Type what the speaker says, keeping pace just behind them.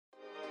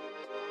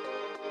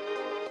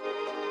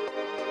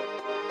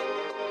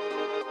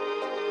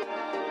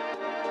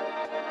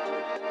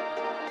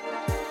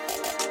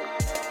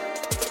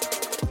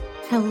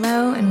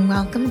Hello and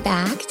welcome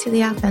back to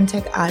the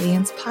Authentic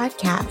Audience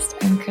Podcast.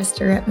 I'm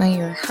Krista Ritma,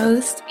 your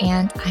host,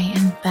 and I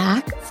am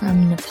back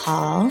from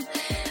Nepal.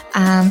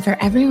 For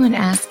everyone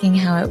asking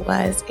how it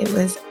was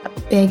a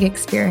big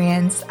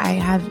experience. I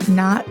have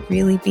not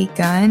really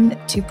begun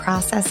to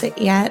process it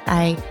yet.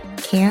 I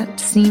can't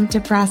seem to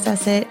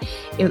process it.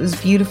 It was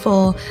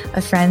beautiful.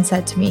 A friend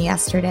said to me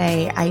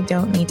yesterday, I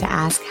don't need to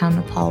ask how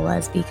Nepal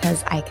was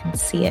because I can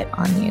see it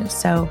on you.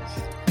 So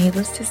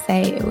needless to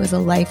say, it was a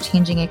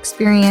life-changing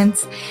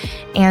experience.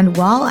 And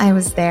while I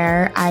was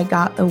there, I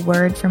got the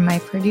word from my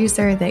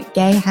producer that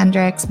Gay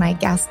Hendricks, my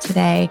guest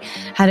today,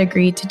 had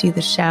agreed to do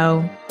the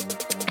show.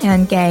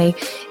 And Gay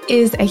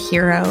is a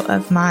hero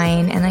of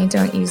mine, and I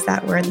don't use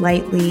that word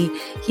lightly.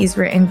 He's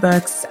written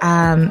books,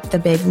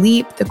 The Big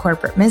Leap, The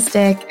Corporate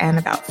Mystic, and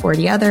about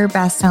 40 other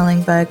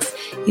best-selling books.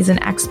 He's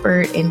an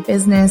expert in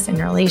business and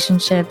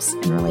relationships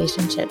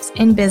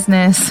in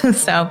business.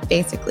 So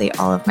basically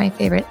all of my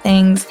favorite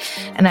things.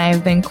 And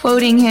I've been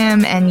quoting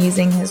him and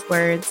using his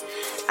words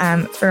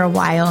for a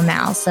while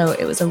now. So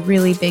it was a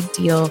really big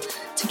deal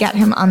to get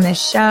him on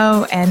this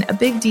show, and a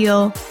big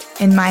deal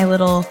in my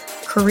little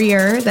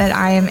career that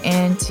I am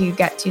in to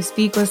get to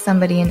speak with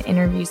somebody and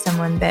interview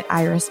someone that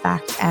I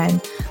respect and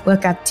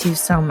look up to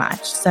so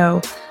much. So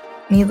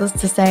needless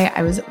to say,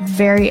 I was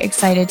very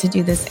excited to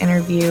do this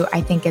interview.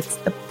 I think it's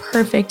the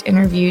perfect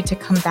interview to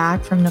come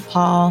back from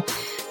Nepal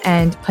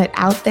and put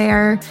out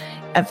there.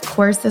 Of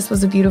course, this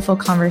was a beautiful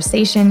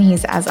conversation.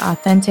 He's as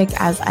authentic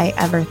as I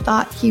ever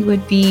thought he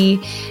would be.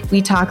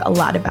 We talk a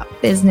lot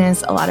about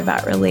business, a lot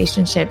about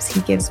relationships. He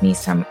gives me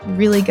some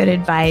really good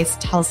advice,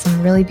 tells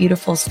some really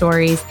beautiful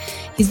stories.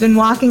 He's been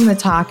walking the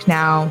talk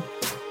now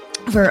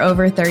for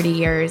over 30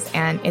 years,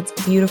 and it's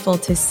beautiful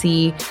to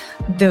see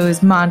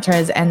those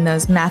mantras and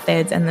those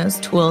methods and those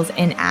tools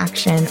in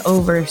action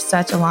over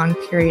such a long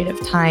period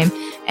of time.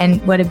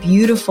 And what a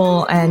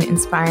beautiful and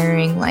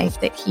inspiring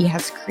life that he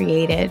has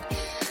created.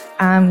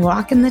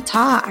 Walking the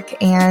talk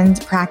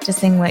and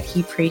practicing what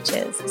he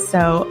preaches.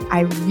 So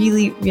I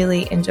really,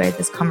 really enjoyed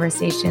this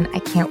conversation. I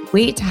can't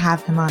wait to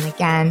have him on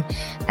again,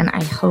 and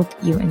I hope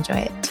you enjoy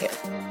it too.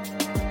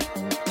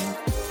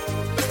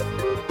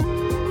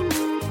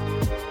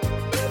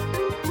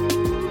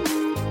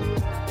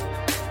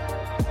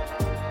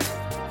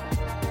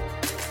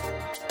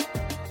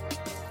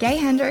 Gay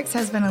Hendricks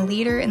has been a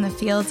leader in the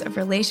fields of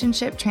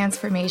relationship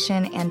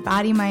transformation and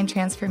body-mind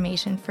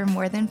transformation for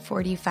more than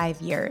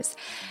 45 years.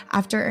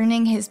 After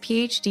earning his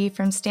PhD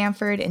from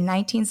Stanford in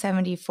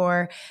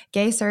 1974,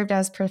 Gay served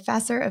as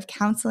professor of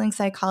counseling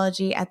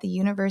psychology at the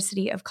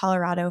University of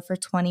Colorado for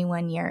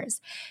 21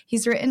 years.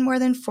 He's written more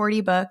than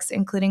 40 books,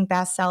 including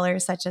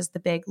bestsellers such as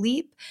The Big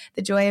Leap,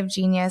 The Joy of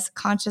Genius,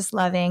 Conscious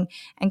Loving,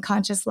 and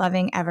Conscious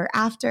Loving Ever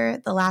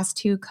After, the last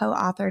two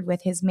co-authored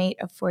with his mate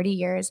of 40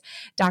 years,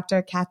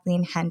 Dr.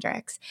 Kathleen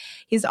Hendricks.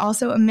 He's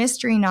also a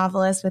mystery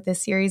novelist with a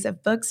series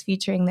of books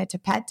featuring the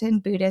Tibetan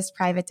Buddhist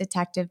private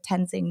detective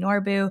Tenzing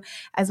Norbu,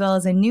 as well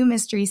as a new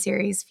mystery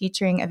series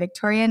featuring a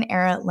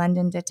Victorian-era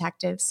London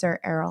detective, Sir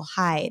Errol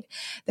Hyde.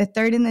 The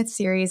third in the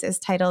series is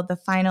titled The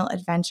Final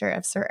Adventure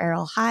of Sir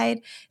Errol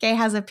Hyde. Gay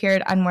has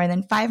appeared on more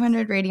than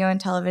 500 radio and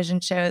television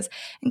shows,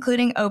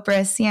 including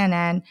Oprah,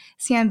 CNN,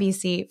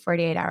 CNBC,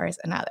 48 Hours,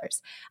 and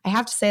others. I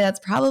have to say that's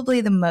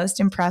probably the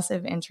most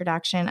impressive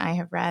introduction I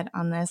have read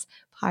on this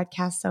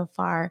podcast so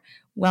far.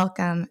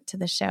 Welcome to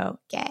the show,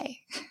 Gay.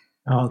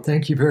 Oh,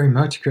 thank you very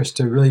much,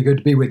 Krista. Really good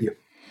to be with you.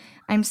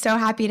 I'm so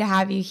happy to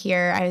have you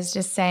here. I was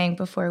just saying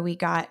before we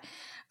got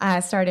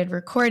started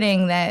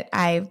recording that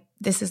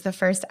this is the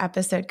first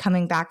episode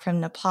coming back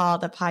from Nepal.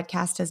 The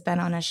podcast has been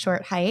on a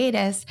short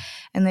hiatus,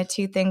 and the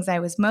two things I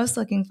was most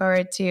looking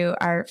forward to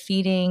are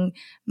feeding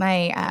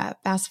my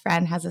best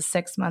friend has a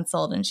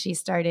 6-month-old, and she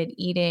started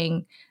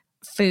eating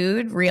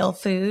food, real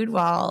food,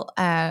 while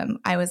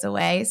I was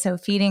away. So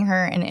feeding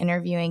her and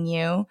interviewing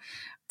you,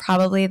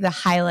 probably the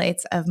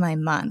highlights of my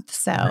month.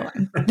 So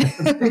I'm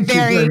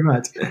very,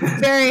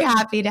 very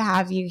happy to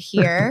have you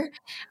here.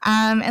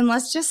 And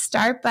let's just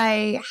start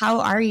by, how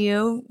are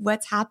you?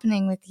 What's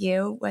happening with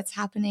you? What's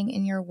happening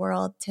in your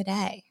world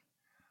today?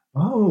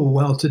 Oh,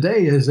 well,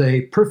 today is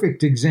a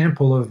perfect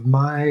example of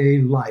my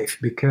life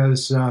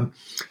because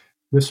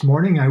this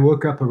morning I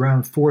woke up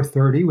around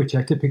 4:30, which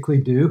I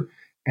typically do,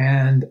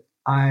 and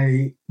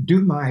I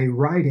do my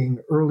writing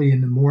early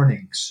in the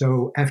morning.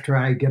 So after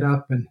I get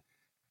up and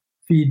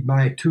feed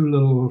my two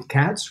little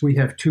cats, we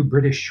have two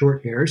British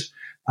short hairs,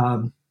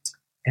 and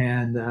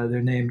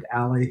they're named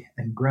Allie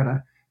and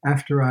Greta.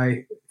 After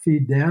I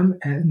feed them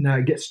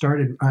and get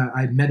started,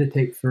 I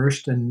meditate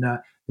first, and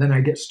then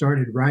I get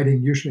started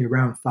writing usually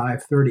around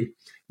 5:30.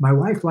 My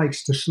wife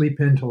likes to sleep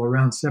until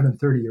around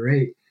 7:30 or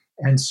 8,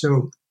 and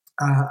so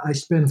I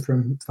spend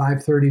from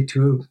 5:30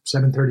 to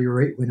 7:30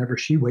 or 8 whenever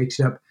she wakes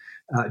up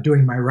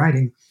doing my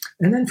writing.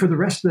 And then for the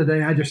rest of the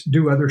day, I just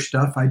do other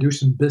stuff. I do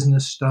some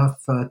business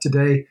stuff.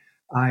 Today,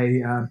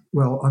 on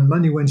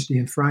Monday, Wednesday,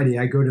 and Friday,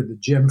 I go to the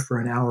gym for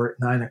an hour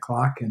at 9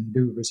 o'clock and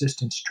do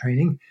resistance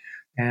training.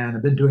 And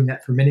I've been doing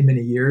that for many,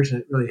 many years,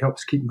 and it really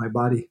helps keep my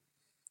body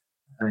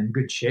in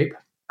good shape.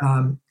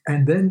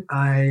 And then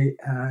I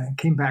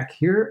came back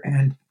here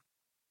and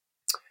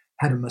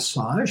had a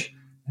massage.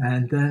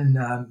 And then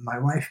my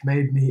wife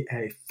made me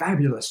a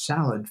fabulous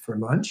salad for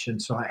lunch.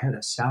 And so I had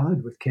a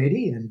salad with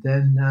Katie and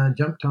then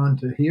jumped on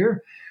to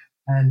here.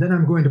 And then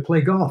I'm going to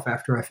play golf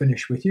after I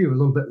finish with you a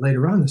little bit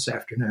later on this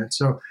afternoon.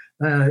 So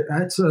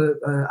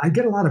I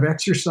get a lot of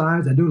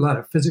exercise. I do a lot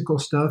of physical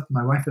stuff.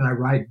 My wife and I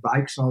ride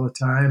bikes all the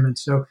time. And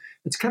so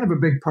it's kind of a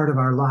big part of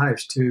our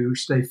lives to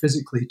stay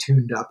physically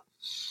tuned up.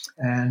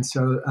 And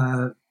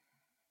so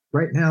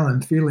right now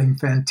I'm feeling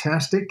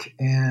fantastic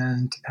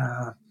and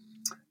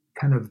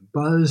kind of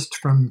buzzed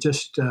from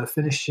just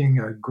finishing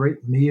a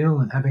great meal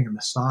and having a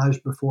massage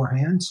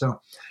beforehand.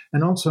 So,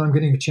 and also I'm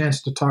getting a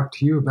chance to talk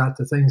to you about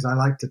the things I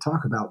like to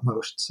talk about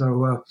most.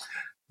 So,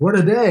 what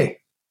a day.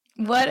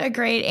 What a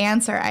great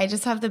answer. I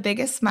just have the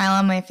biggest smile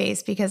on my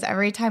face because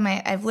every time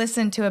I've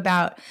listened to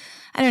about,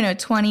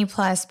 20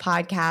 plus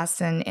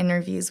podcasts and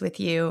interviews with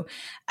you,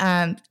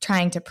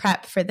 trying to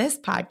prep for this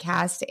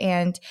podcast.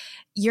 And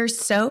you're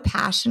so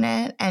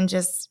passionate and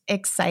just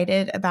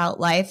excited about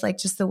life. Like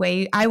just the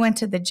way I went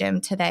to the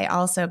gym today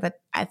also,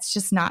 but that's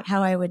just not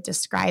how I would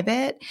describe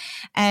it.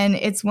 And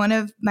it's one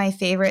of my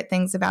favorite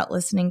things about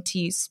listening to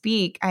you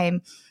speak.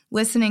 I'm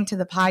listening to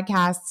the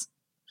podcasts.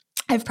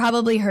 I've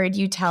probably heard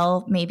you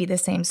tell maybe the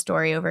same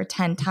story over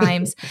 10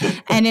 times.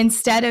 And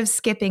instead of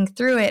skipping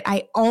through it,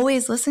 I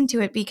always listen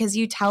to it because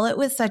you tell it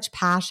with such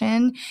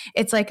passion.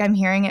 It's like I'm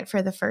hearing it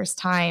for the first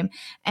time.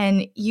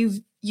 And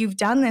you've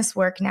done this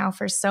work now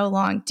for so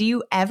long. Do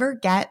you ever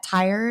get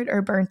tired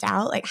or burnt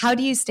out? Like, how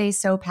do you stay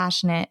so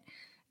passionate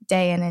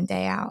day in and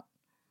day out?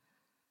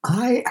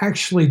 I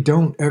actually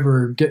don't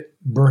ever get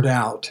burnt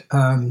out.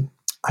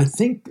 I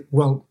think,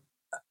 well,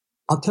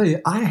 I'll tell you,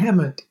 I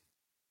haven't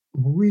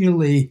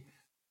really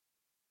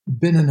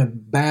been in a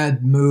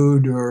bad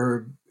mood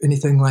or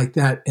anything like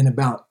that in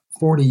about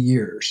 40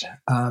 years.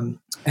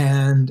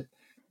 And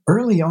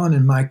early on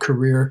in my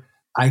career,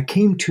 I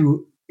came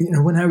to,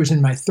 when I was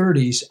in my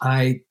 30s,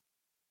 I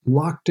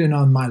locked in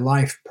on my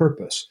life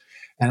purpose.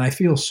 And I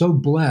feel so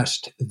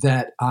blessed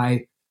that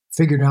I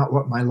figured out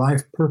what my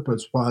life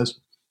purpose was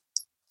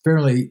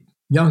fairly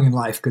young in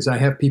life, because I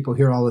have people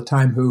here all the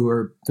time who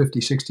are 50,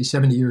 60,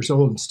 70 years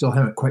old and still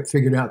haven't quite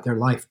figured out their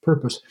life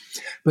purpose.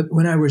 But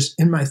when I was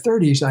in my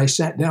 30s, I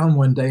sat down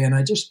one day and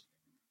I just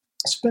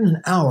spent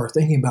an hour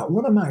thinking about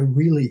what am I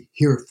really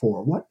here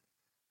for? What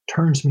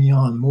turns me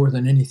on more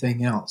than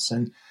anything else?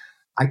 And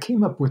I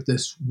came up with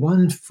this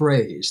one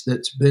phrase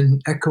that's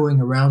been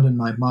echoing around in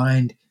my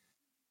mind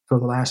for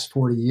the last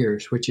 40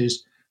 years, which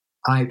is,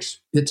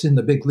 it's in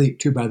the Big Leap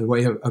too, by the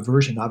way, a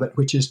version of it,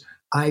 which is,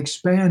 I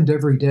expand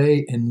every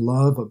day in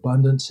love,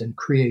 abundance, and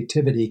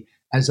creativity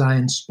as I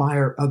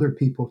inspire other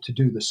people to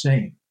do the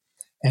same.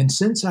 And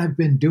since I've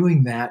been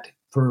doing that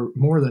for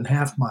more than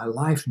half my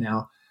life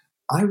now,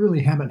 I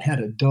really haven't had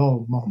a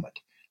dull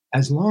moment.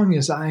 As long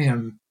as I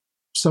am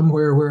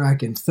somewhere where I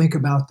can think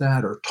about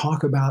that or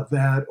talk about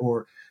that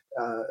or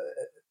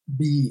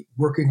be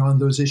working on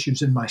those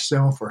issues in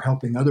myself or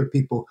helping other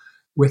people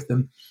with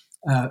them.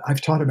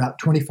 I've taught about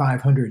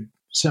 2,500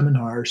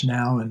 seminars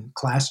now and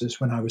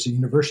classes when I was a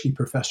university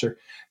professor.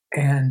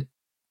 And,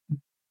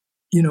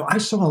 I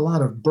saw a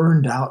lot of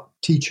burned out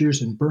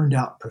teachers and burned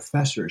out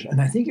professors. And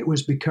I think it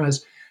was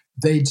because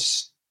they'd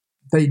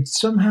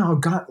somehow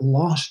got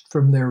lost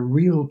from their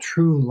real,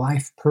 true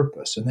life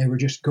purpose. And they were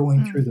just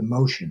going through the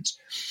motions.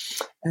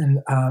 And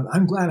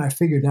I'm glad I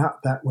figured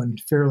out that one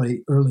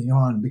fairly early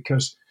on,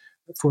 because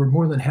for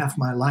more than half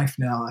my life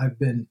now, I've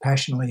been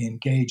passionately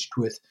engaged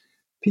with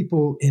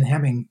people in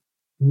having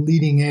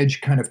leading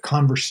edge kind of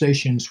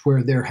conversations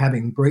where they're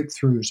having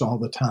breakthroughs all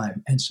the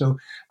time. And so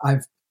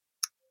I've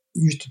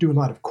used to do a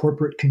lot of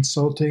corporate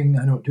consulting.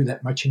 I don't do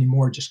that much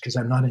anymore just because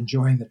I'm not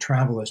enjoying the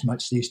travel as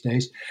much these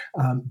days.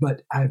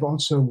 But I've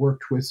also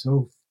worked with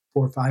 4,000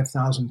 or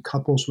 5,000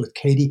 couples with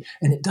Katie.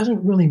 And it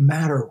doesn't really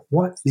matter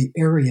what the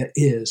area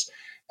is,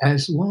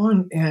 as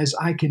long as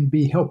I can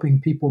be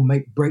helping people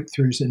make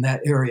breakthroughs in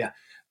that area.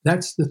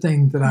 That's the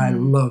thing that I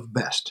love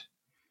best.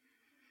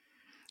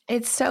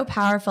 It's so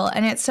powerful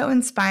and it's so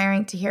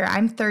inspiring to hear.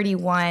 I'm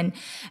 31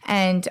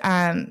 and,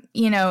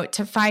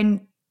 to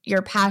find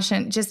your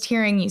passion, just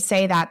hearing you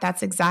say that,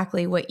 that's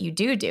exactly what you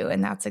do.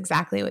 And that's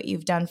exactly what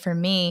you've done for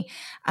me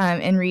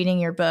in reading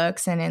your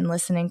books and in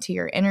listening to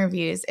your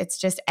interviews. It's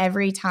just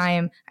every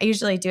time, I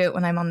usually do it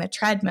when I'm on the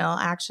treadmill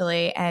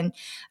actually. And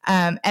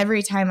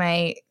every time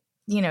I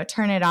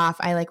turn it off,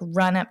 I like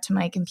run up to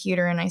my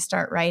computer and I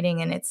start writing,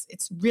 and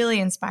it's really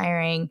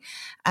inspiring.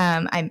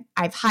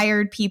 I've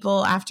hired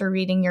people after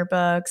reading your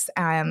books.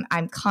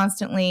 I'm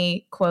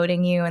constantly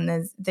quoting you in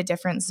the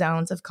different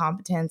zones of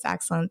competence,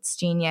 excellence,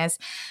 genius.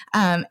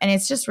 And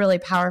it's just really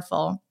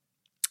powerful.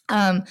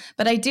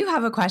 But I do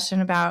have a question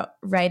about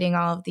writing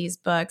all of these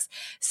books.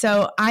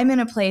 So I'm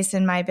in a place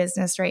in my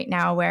business right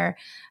now where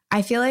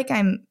I feel like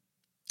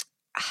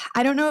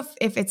I don't know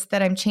if it's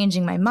that I'm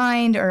changing my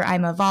mind or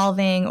I'm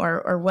evolving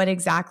or what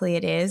exactly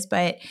it is,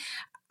 but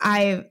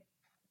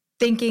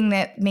thinking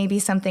that maybe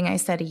something I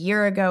said a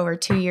year ago or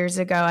 2 years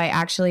ago, I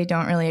actually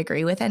don't really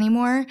agree with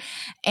anymore.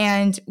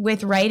 And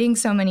with writing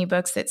so many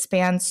books that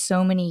span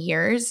so many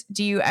years,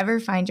 do you ever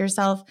find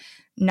yourself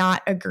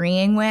not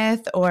agreeing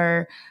with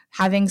or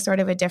having sort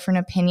of a different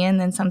opinion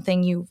than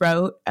something you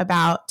wrote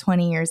about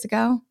 20 years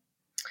ago?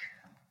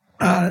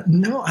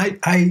 No,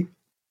 I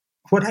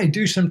what I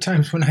do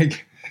sometimes when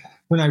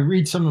I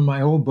read some of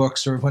my old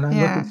books or when I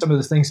look at some of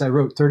the things I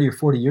wrote 30 or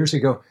 40 years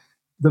ago,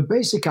 the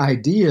basic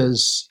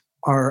ideas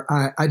are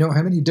I don't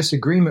have any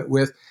disagreement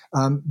with,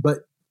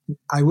 but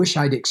I wish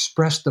I'd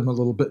expressed them a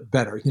little bit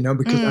better,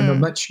 because I'm a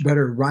much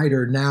better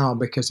writer now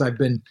because I've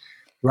been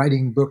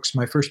writing books.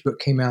 My first book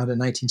came out in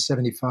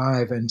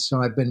 1975, and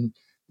so I've been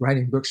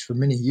writing books for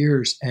many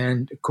years.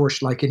 And of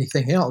course, like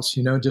anything else,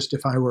 just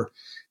if I were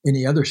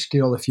any other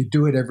skill, if you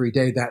do it every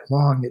day that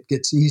long, it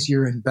gets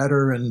easier and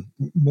better and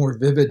more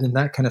vivid and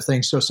that kind of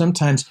thing. So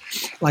sometimes,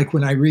 like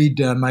when I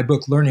read my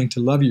book, Learning to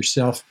Love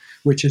Yourself,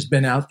 which has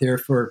been out there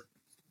for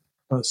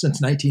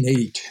since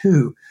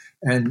 1982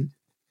 and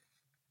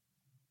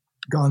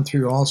gone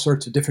through all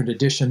sorts of different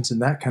editions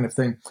and that kind of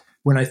thing.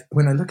 When I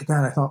look at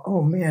that, I thought,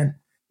 oh man,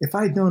 if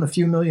I'd known a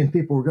few million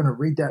people were going to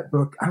read that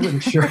book, I would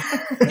have sure,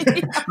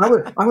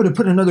 I would have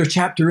put another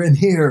chapter in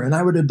here, and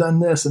I would have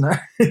done this, and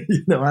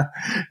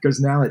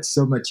because now it's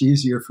so much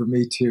easier for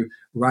me to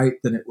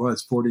write than it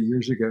was 40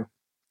 years ago.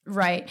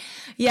 Right.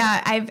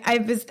 Yeah. I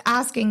was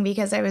asking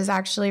because I was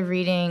actually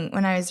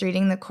when I was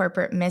reading The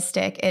Corporate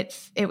Mystic,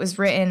 it was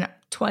written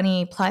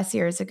 20 plus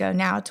years ago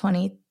now,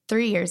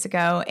 23 years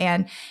ago.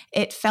 And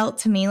it felt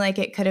to me like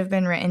it could have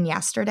been written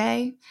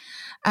yesterday.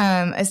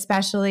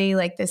 Especially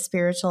like the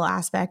spiritual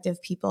aspect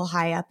of people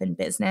high up in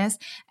business.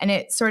 And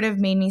it sort of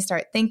made me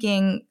start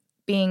thinking,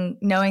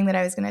 knowing that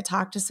I was going to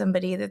talk to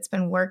somebody that's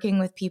been working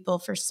with people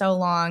for so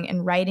long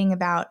and writing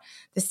about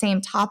the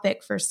same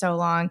topic for so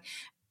long.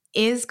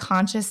 Is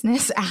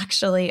consciousness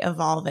actually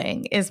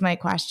evolving is my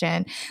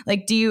question.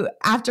 Like,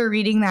 after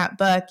reading that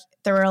book,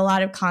 there were a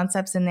lot of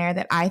concepts in there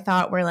that I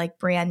thought were like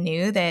brand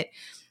new that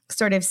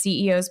sort of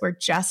CEOs were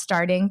just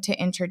starting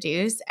to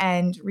introduce.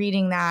 And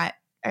reading that,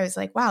 I was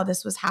like, wow,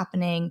 this was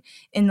happening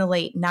in the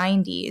late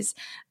 90s.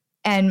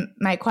 And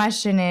my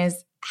question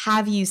is,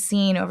 have you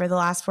seen over the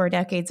last 4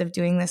 decades of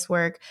doing this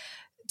work,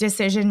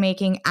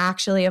 decision-making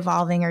actually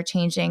evolving or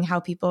changing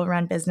how people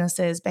run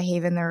businesses,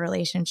 behave in their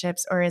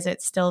relationships, or is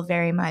it still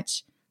very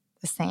much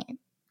the same?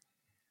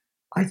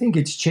 I think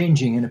it's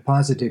changing in a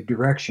positive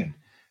direction.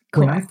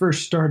 Cool. When I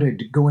first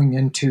started going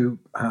into,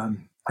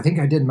 I think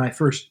I did my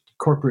first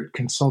corporate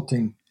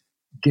consulting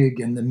gig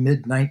in the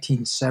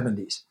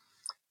mid-1970s.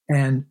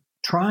 And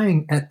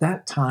trying at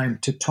that time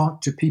to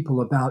talk to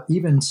people about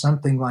even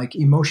something like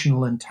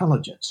emotional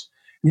intelligence.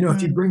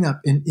 If you bring up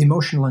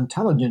emotional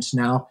intelligence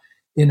now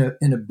in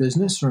a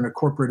business or in a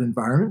corporate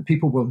environment,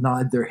 people will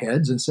nod their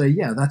heads and say,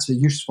 yeah, that's a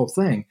useful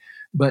thing.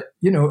 But,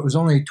 it was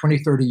only 20,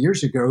 30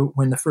 years ago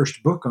when the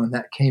first book on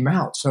that came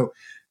out. So,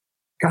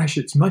 gosh,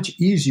 it's much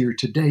easier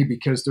today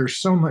because there's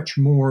so much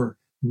more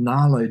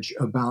knowledge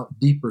about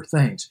deeper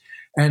things.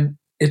 And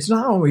it's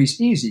not always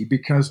easy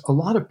because a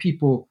lot of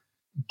people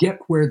get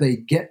where they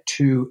get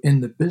to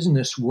in the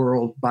business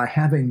world by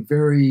having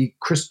very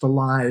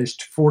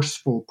crystallized,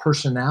 forceful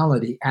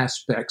personality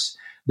aspects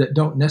that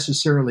don't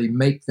necessarily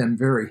make them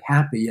very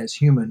happy as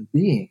human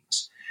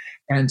beings.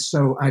 And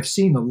so I've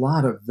seen a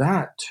lot of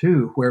that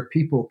too, where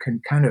people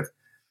can kind of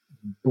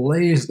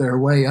blaze their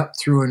way up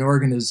through an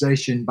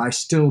organization by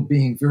still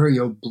being very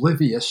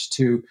oblivious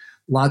to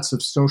lots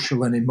of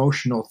social and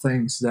emotional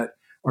things that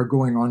are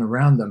going on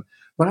around them.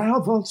 But I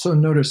have also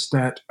noticed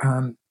that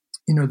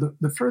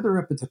the further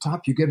up at the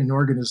top you get in an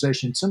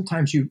organization,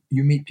 sometimes you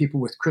meet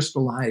people with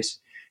crystallized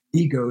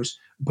egos.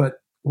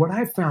 But what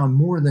I've found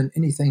more than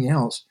anything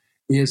else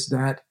is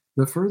that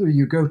the further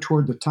you go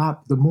toward the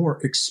top, the more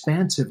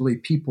expansively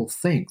people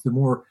think, the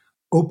more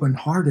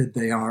open-hearted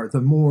they are,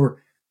 the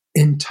more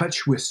in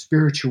touch with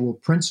spiritual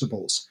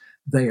principles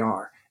they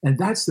are. And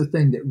that's the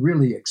thing that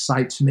really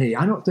excites me.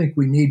 I don't think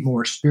we need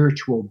more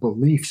spiritual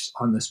beliefs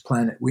on this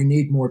planet. We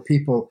need more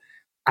people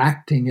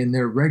acting in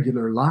their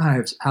regular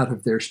lives out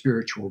of their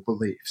spiritual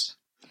beliefs.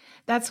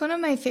 That's one of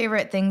my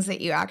favorite things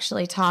that you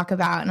actually talk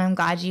about, and I'm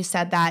glad you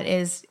said that.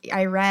 Is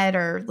I read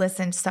or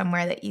listened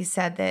somewhere that you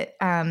said that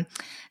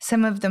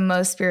some of the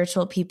most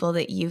spiritual people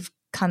that you've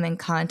come in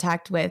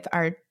contact with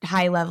are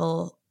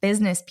high-level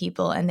business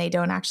people, and they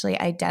don't actually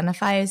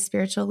identify as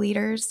spiritual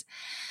leaders.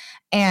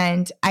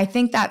 And I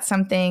think that's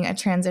something, a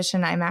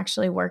transition I'm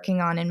actually working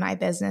on in my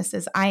business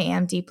is I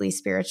am deeply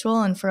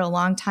spiritual, and for a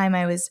long time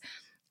I was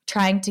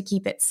trying to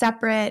keep it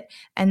separate.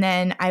 And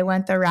then I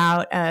went the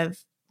route of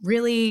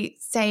really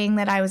saying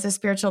that I was a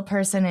spiritual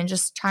person and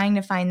just trying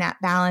to find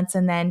that balance,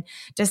 and then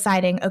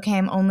deciding, okay,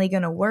 I'm only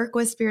going to work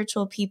with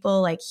spiritual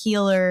people like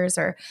healers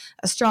or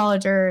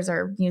astrologers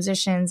or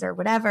musicians or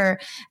whatever.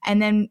 And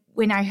then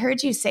when I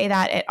heard you say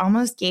that, it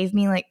almost gave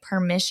me like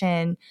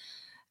permission.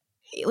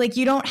 Like,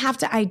 you don't have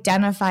to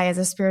identify as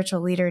a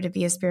spiritual leader to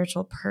be a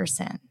spiritual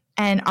person.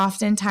 And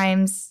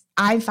oftentimes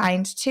I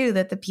find too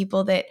that the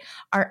people that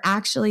are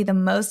actually the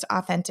most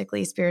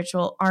authentically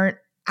spiritual aren't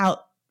out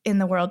in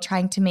the world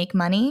trying to make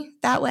money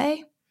that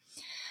way.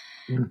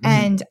 Mm-hmm.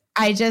 And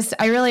I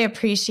really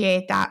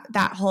appreciate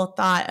that whole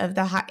thought of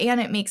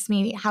and it makes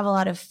me have a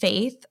lot of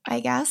faith, I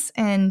guess,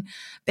 in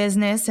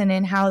business and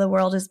in how the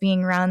world is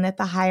being run, that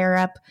the higher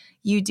up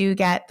you do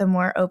get, the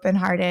more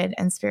open-hearted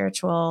and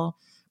spiritual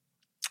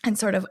and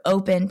sort of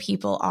open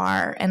people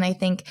are. And I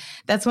think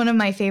that's one of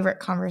my favorite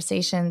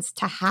conversations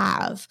to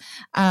have.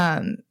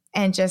 And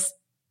just,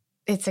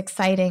 it's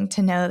exciting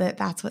to know that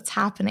that's what's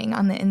happening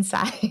on the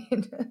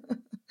inside.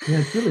 Yeah,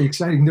 it's really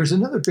exciting. There's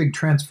another big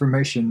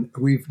transformation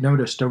we've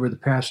noticed over the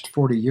past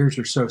 40 years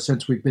or so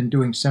since we've been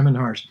doing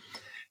seminars,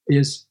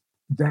 is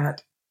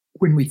that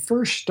when we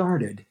first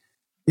started,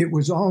 it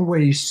was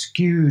always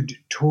skewed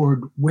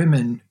toward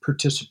women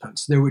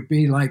participants. There would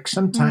be like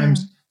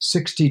sometimes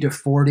 60 to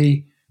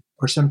 40,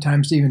 or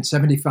sometimes even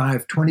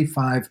 75,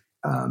 25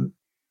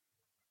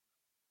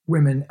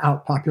 women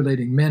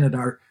outpopulating men at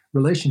our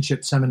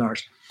relationship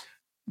seminars.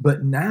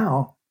 But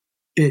now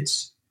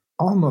it's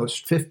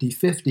almost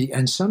 50-50,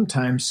 and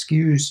sometimes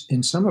skews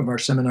in some of our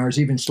seminars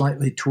even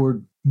slightly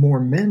toward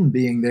more men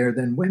being there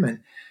than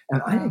women.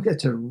 And I think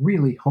that's a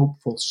really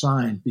hopeful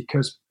sign,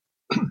 because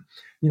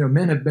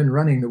men have been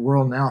running the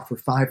world now for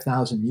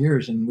 5,000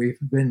 years, and we've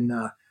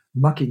been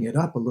mucking it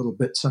up a little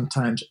bit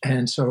sometimes.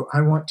 And so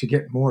I want to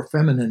get more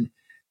feminine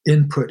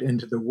input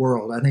into the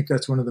world. I think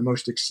that's one of the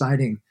most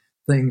exciting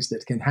things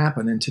that can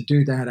happen. And to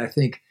do that, I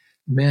think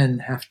men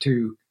have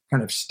to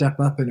kind of step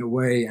up in a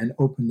way and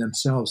open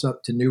themselves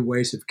up to new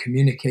ways of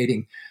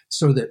communicating,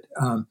 so that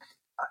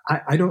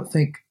I don't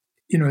think,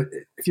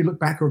 if you look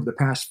back over the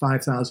past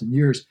 5,000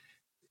 years,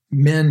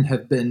 men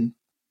have been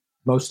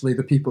mostly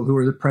the people who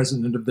are the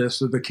president of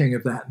this or the king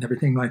of that and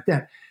everything like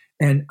that.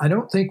 And I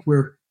don't think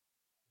we're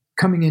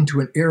coming into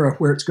an era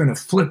where it's going to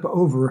flip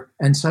over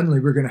and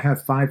suddenly we're going to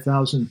have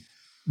 5,000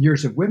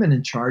 years of women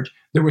in charge.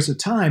 There was a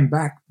time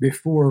back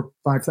before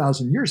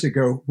 5,000 years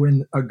ago,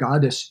 when a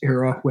goddess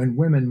era, when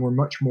women were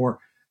much more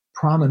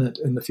prominent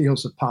in the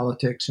fields of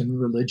politics and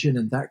religion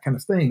and that kind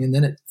of thing. And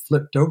then it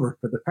flipped over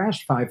for the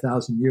past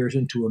 5,000 years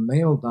into a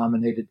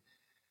male-dominated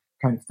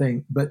kind of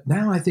thing. But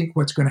now I think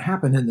what's going to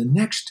happen in the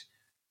next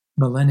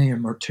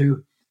millennium or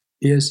two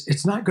is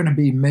it's not going to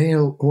be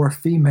male or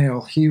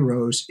female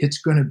heroes. It's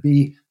going to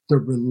be the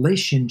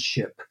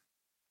relationship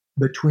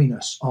between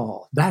us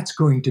all. That's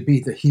going to be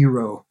the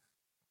hero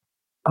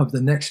of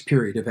the next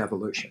period of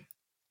evolution.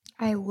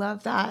 I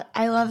love that.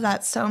 I love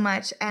that so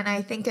much. And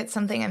I think it's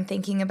something I'm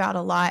thinking about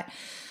a lot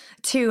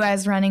too,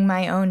 as running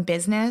my own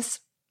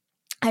business.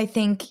 I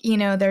think,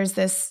 there's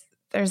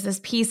this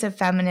piece of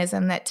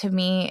feminism that to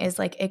me is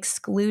like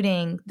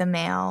excluding the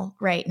male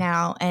right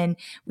now. And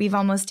we've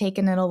almost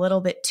taken it a little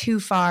bit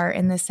too far,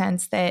 in the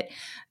sense that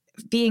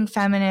being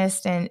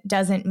feminist and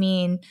doesn't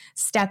mean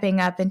stepping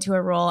up into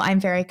a role. I'm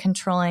very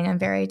controlling. I'm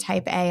very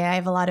type A. I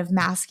have a lot of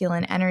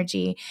masculine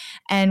energy.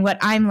 And what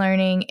I'm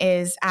learning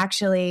is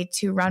actually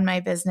to run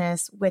my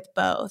business with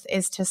both,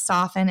 is to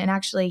soften. And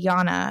actually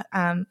Yana,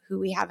 who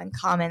we have in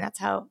common, that's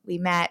how we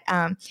met.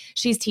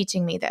 She's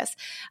teaching me this.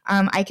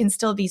 I can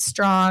still be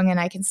strong and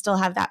I can still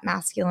have that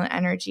masculine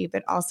energy,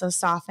 but also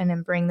soften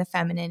and bring the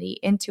femininity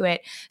into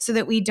it, so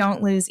that we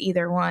don't lose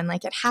either one.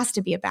 Like, it has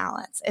to be a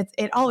balance.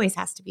 It always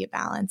has to be a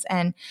balance.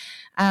 And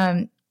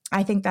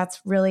I think that's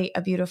really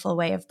a beautiful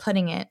way of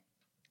putting it.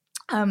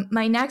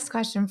 My next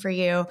question for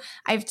you,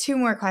 I have two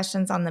more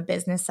questions on the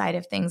business side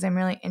of things. I'm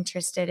really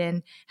interested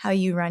in how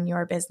you run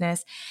your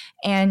business.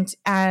 And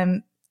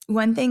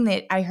one thing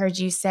that I heard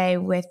you say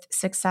with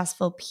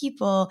successful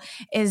people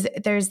is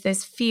there's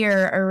this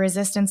fear or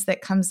resistance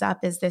that comes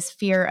up, is this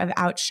fear of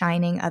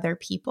outshining other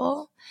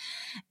people.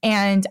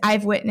 And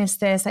I've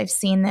witnessed this. I've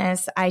seen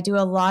this. I do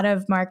a lot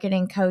of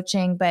marketing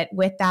coaching, but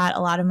with that,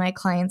 a lot of my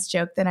clients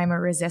joke that I'm a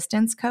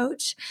resistance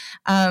coach,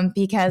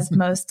 because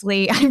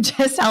mostly I'm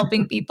just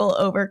helping people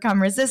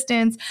overcome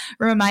resistance,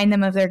 remind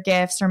them of their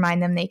gifts,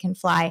 remind them they can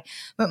fly.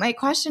 But my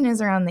question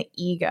is around the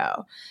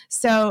ego.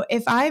 So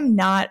if I'm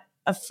not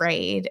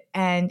afraid,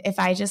 and if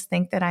I just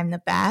think that I'm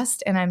the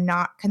best and I'm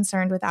not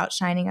concerned with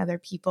outshining other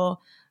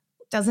people,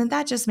 doesn't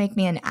that just make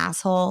me an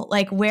asshole?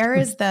 Like, where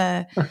is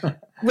the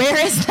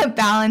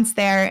balance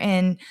there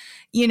in,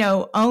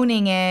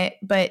 owning it,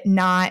 but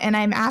not? And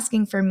I'm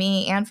asking for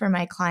me and for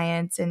my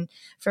clients and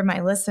for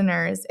my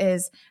listeners,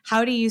 is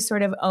how do you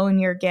sort of own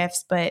your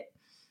gifts, but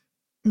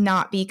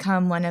not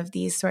become one of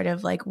these sort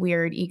of like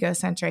weird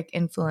egocentric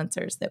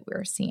influencers that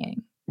we're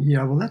seeing?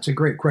 Yeah, well, that's a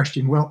great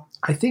question. Well,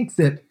 I think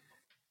that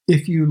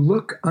if you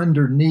look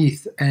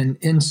underneath and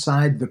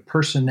inside the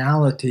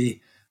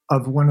personality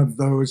of one of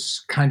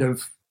those kind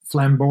of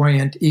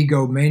flamboyant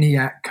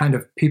egomaniac kind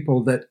of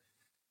people that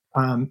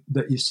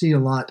you see a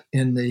lot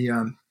in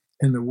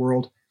the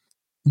world,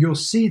 you'll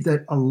see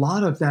that a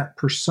lot of that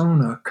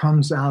persona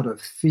comes out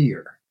of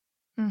fear.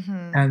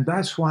 Mm-hmm. And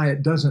that's why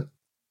it doesn't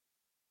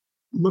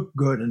look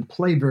good and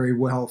play very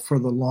well for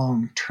the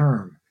long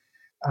term.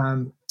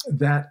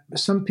 that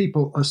some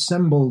people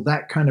assemble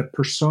that kind of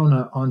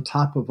persona on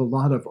top of a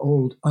lot of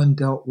old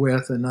undealt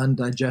with and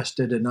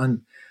undigested and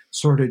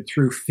unsorted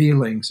through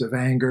feelings of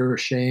anger,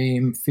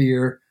 shame,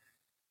 fear,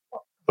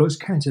 those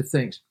kinds of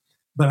things.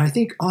 But I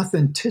think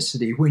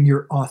authenticity, when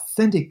you're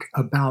authentic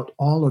about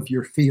all of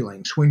your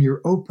feelings, when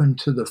you're open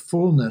to the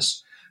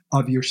fullness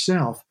of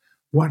yourself,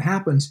 what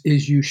happens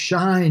is you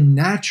shine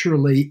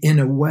naturally in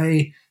a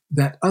way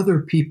that other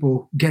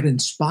people get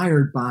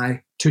inspired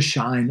by to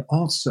shine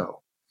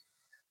also.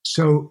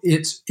 So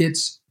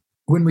it's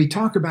when we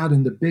talk about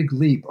in the big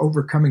leap,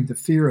 overcoming the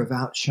fear of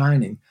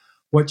outshining,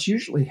 what's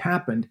usually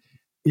happened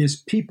is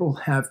people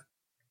have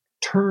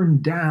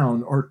turned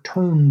down or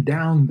toned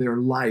down their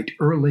light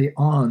early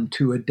on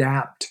to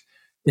adapt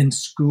in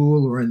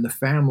school or in the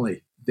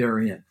family they're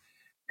in.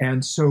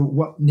 And so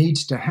what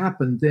needs to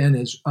happen then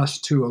is us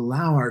to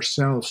allow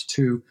ourselves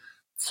to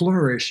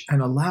flourish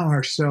and allow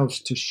ourselves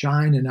to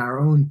shine in our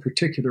own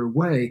particular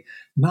way,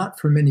 not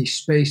from any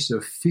space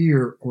of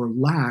fear or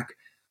lack,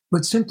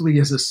 but simply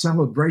as a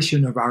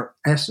celebration of our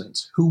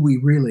essence, who we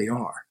really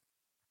are.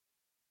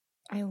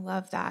 I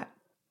love that.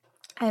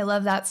 I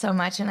love that so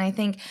much. And I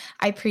think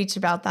I preach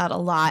about that a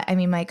lot. I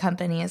mean, my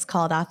company is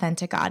called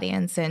Authentic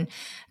Audience, and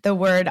the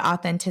word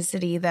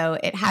authenticity, though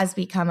it has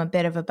become a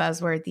bit of a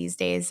buzzword these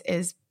days,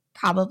 is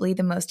probably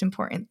the most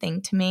important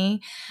thing to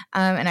me.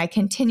 And I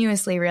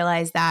continuously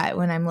realize that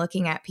when I'm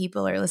looking at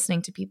people or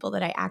listening to people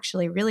that I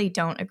actually really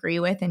don't agree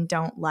with and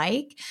don't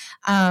like,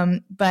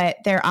 but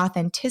their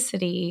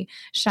authenticity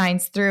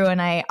shines through.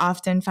 And I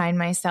often find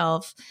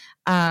myself,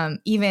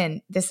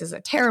 even this is a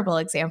terrible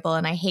example,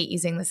 and I hate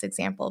using this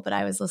example, but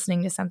I was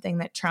listening to something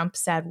that Trump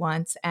said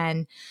once,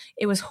 and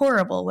it was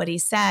horrible what he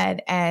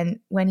said. And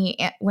when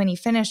he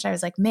finished, I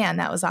was like, man,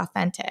 that was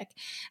authentic.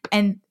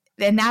 And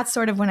that's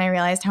sort of when I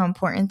realized how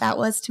important that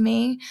was to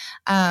me.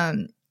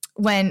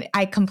 When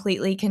I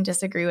completely can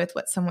disagree with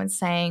what someone's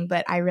saying,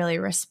 but I really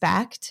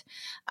respect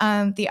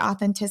the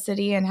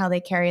authenticity and how they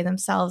carry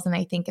themselves. And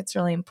I think it's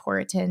really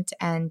important.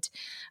 And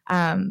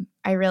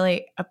I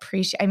really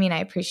appreciate, I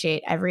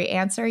appreciate every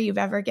answer you've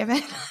ever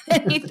given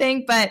on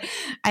anything, but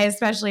I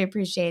especially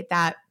appreciate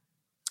that.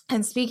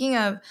 And speaking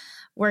of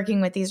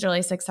working with these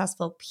really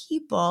successful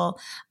people,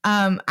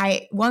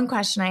 one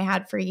question I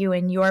had for you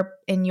in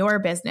your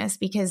business,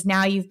 because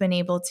now you've been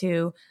able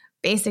to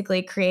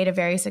basically create a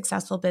very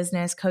successful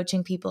business,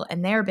 coaching people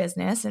in their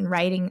business and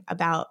writing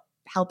about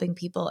helping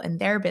people in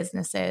their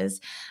businesses,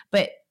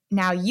 but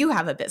now you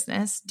have a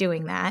business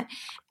doing that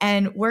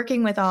and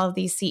working with all of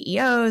these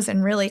CEOs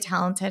and really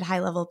talented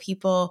high-level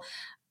people.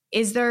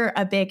 Is there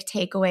a big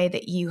takeaway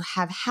that you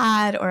have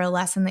had or a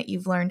lesson that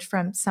you've learned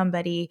from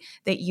somebody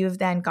that you've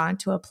then gone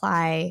to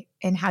apply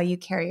in how you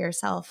carry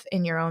yourself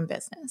in your own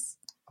business?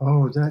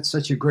 Oh, that's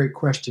such a great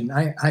question.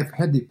 I've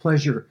had the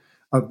pleasure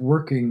of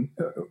working.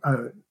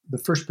 The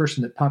first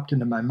person that popped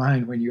into my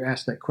mind when you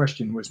asked that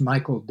question was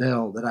Michael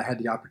Dell, that I had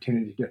the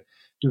opportunity to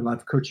do a lot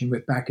of coaching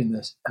with back in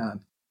the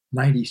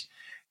 90s.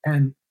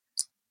 And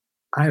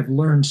I've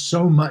learned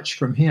so much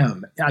from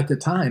him. At the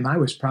time, I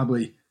was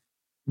probably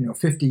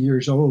 50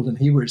 years old and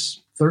he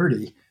was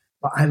 30.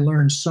 But I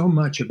learned so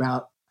much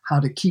about how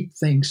to keep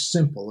things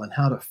simple and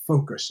how to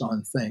focus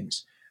on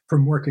things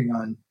from working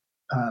on,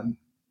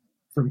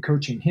 from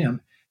coaching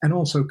him and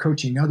also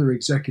coaching other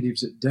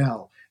executives at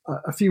Dell.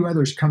 A few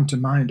others come to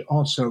mind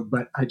also,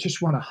 but I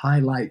just want to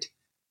highlight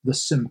the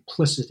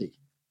simplicity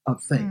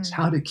of things,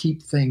 how to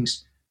keep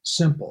things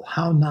simple,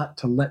 how not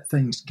to let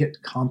things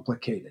get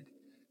complicated.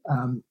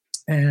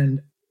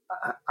 And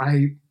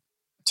I,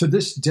 to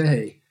this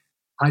day,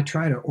 I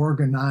try to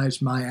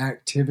organize my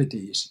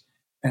activities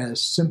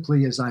as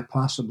simply as I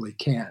possibly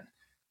can.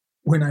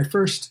 When I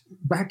first,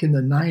 back in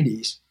the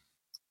 90s,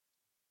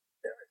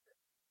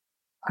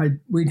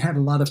 we'd had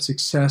a lot of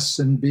success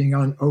and being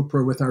on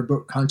Oprah with our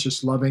book,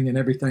 Conscious Loving and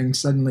everything.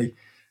 Suddenly,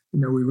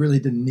 we really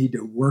didn't need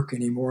to work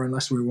anymore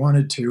unless we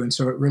wanted to. And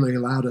so it really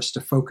allowed us to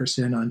focus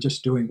in on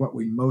just doing what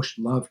we most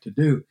love to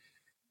do.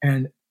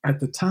 And at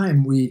the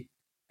time, we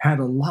had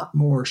a lot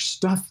more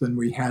stuff than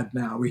we had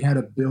now. We had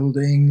a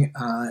building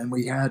and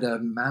we had a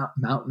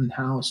mountain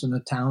house and a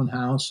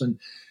townhouse. And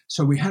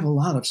so we had a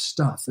lot of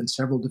stuff and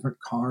several different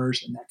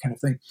cars and that kind of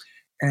thing.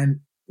 And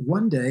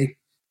one day,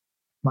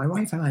 my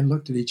wife and I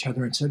looked at each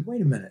other and said,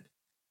 wait a minute,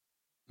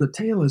 the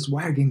tail is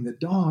wagging the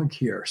dog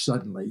here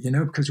suddenly,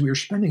 because we were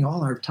spending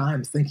all our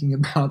time thinking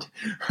about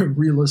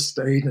real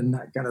estate and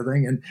that kind of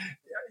thing. And,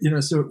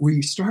 so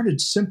we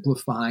started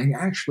simplifying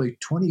actually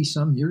 20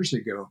 some years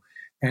ago,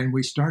 and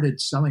we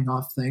started selling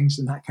off things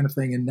and that kind of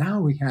thing. And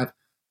now we have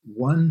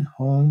one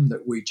home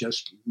that we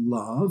just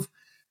love,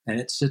 and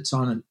it sits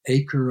on an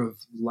acre of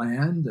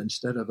land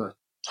instead of a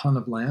ton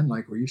of land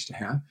like we used to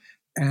have.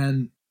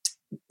 And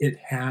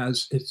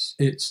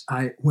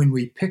when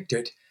we picked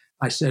it,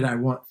 I said, I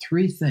want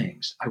three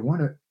things. I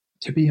want it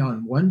to be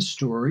on one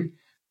story.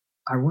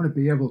 I want to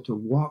be able to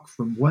walk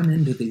from one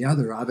end to the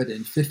other of it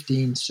in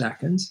 15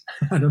 seconds.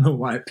 I don't know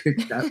why I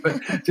picked that,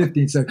 but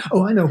 15 seconds.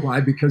 Oh, I know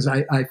why, because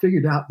I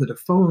figured out that a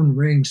phone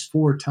rings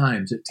 4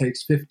 times. It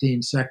takes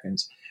 15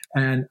 seconds.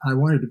 And I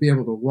wanted to be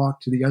able to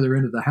walk to the other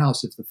end of the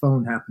house if the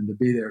phone happened to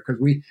be there.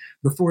 Because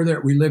before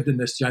that, we lived in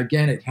this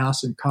gigantic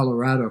house in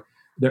Colorado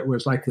that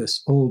was like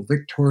this old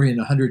Victorian,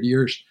 100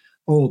 years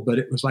old, but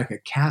it was like a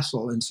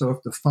castle. And so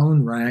if the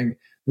phone rang,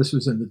 this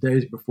was in the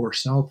days before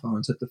cell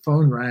phones, if the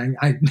phone rang,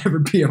 I'd never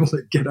be able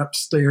to get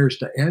upstairs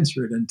to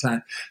answer it in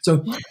time.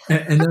 So,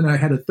 and then I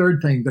had a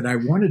third thing, that I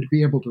wanted to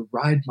be able to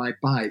ride my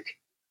bike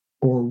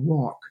or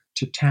walk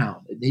to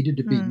town. It needed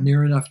to be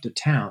near enough to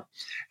town.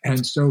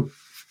 And so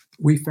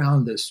we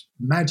found this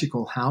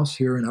magical house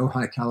here in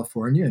Ojai,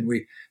 California, and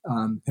we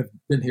have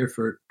been here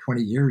for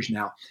 20 years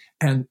now.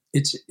 And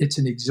it's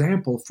an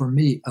example for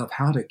me of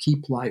how to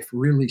keep life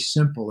really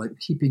simple and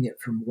keeping it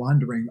from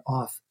wandering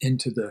off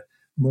into the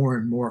more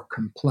and more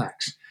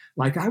complex.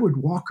 Like I would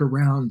walk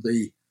around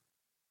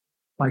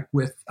at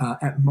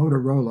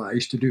Motorola, I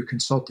used to do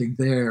consulting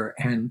there,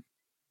 and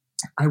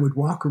I would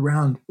walk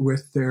around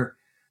with the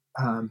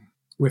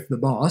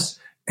boss,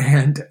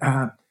 and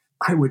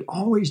I would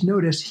always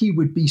notice he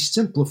would be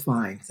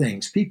simplifying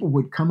things. People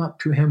would come up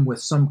to him with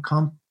some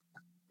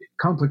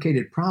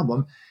complicated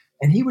problem,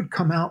 and he would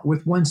come out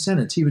with one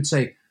sentence. He would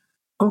say,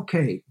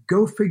 "Okay,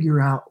 go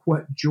figure out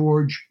what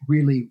George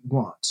really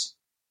wants."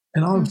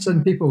 And all of a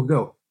sudden people would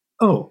go,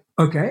 "Oh,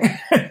 okay."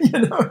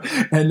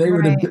 And they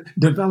would have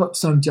developed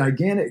some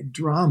gigantic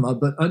drama,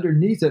 but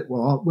underneath it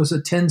was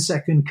a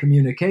 10-second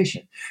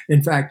communication.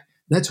 In fact,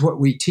 that's what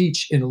we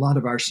teach in a lot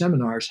of our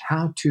seminars,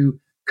 how to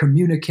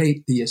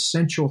communicate the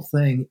essential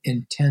thing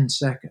in 10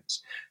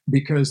 seconds,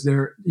 because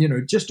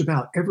just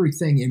about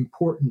everything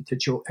important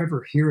that you'll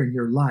ever hear in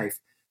your life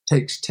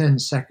takes 10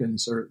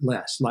 seconds or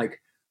less.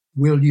 Like,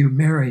 "Will you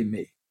marry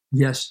me?"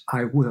 "Yes,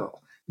 I will."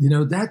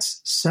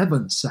 That's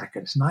 7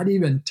 seconds, not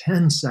even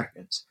 10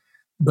 seconds.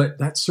 But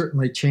that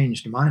certainly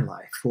changed my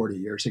life 40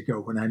 years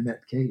ago when I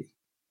met Katie.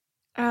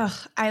 Oh,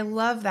 I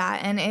love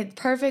that. And it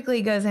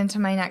perfectly goes into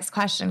my next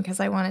question,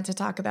 because I wanted to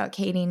talk about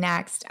Katie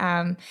next.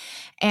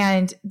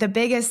 And the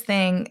biggest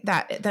thing,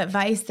 the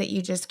advice that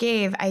you just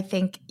gave, I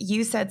think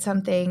you said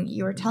something,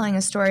 you were telling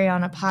a story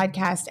on a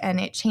podcast, and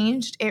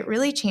it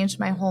really changed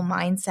my whole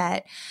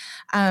mindset.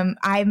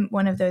 I'm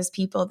one of those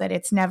people that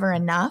it's never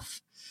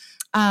enough.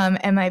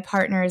 And my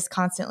partner is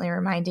constantly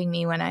reminding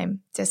me when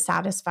I'm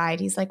dissatisfied.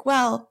 He's like,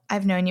 "Well,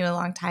 I've known you a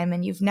long time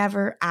and you've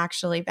never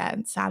actually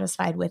been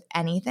satisfied with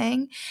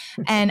anything."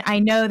 And I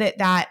know that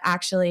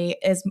actually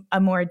is a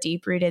more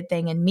deep-rooted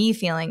thing in me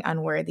feeling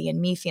unworthy and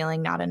me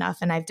feeling not enough.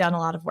 And I've done a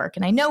lot of work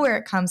and I know where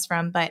it comes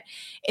from, but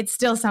it's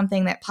still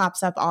something that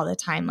pops up all the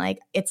time, like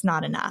it's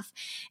not enough.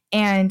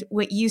 And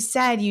what you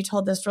said, you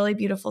told this really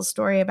beautiful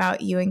story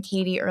about you and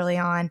Katie early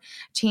on,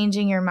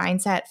 changing your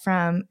mindset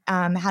from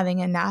having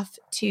enough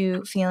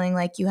to feeling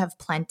like you have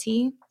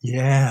plenty.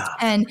 Yeah.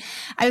 And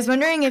I was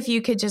wondering if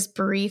you could just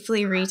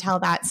briefly retell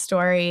that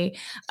story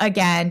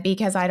again,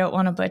 because I don't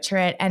want to butcher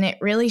it. And it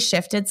really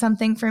shifted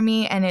something for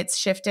me, and it's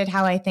shifted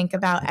how I think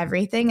about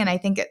everything. And I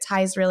think it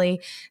ties really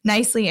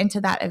nicely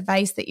into that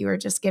advice that you were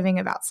just giving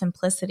about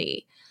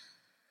simplicity.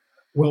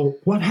 Well,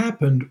 what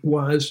happened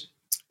was,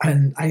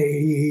 and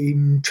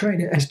I'm trying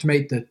to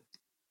estimate that,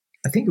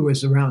 I think it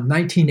was around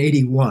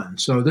 1981.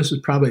 So this is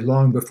probably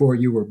long before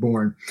you were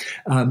born.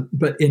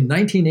 But in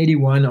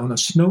 1981, on a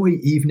snowy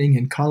evening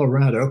in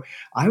Colorado,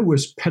 I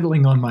was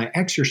pedaling on my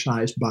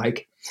exercise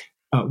bike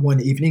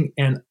one evening,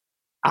 and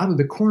out of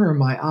the corner of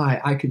my eye,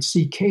 I could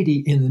see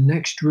Katie in the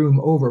next room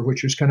over,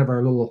 which was kind of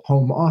our little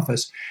home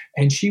office.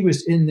 And she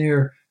was in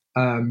there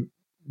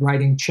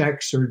writing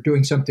checks or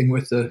doing something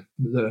with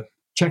the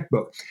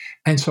checkbook.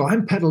 And so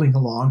I'm pedaling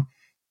along,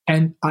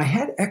 and I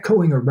had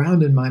echoing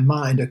around in my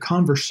mind a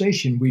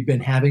conversation we'd been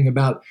having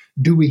about,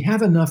 do we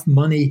have enough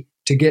money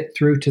to get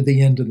through to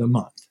the end of the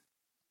month?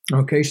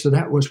 Okay, so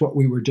that was what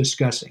we were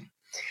discussing.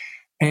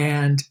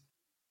 And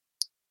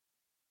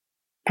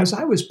as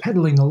I was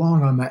pedaling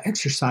along on my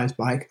exercise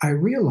bike, I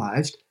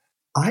realized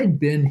I'd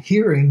been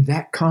hearing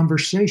that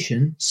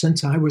conversation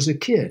since I was a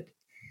kid.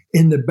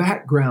 In the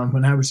background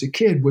when I was a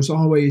kid was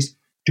always,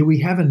 do we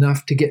have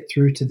enough to get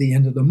through to the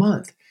end of the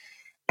month?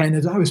 And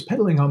as I was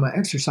pedaling on my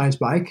exercise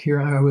bike, here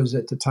I was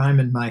at the time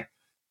in my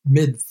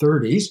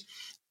mid-30s,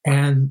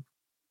 and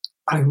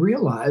I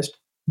realized,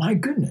 my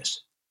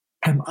goodness,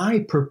 am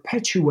I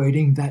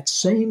perpetuating that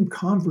same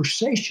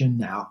conversation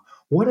now?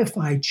 What if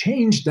I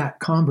changed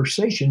that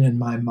conversation in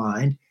my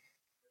mind?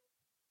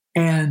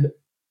 And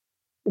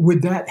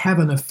would that have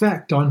an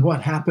effect on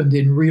what happened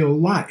in real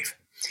life?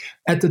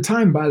 At the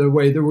time, by the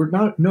way, there were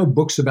no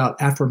books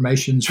about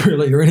affirmations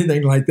really or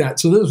anything like that.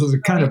 So this was a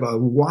kind of a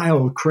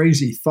wild,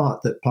 crazy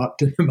thought that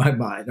popped into my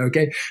mind.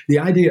 Okay, the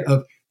idea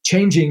of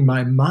changing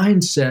my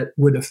mindset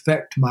would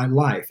affect my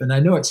life. And I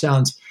know it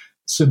sounds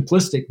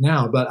simplistic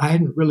now, but it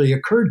hadn't really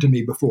occurred to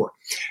me before.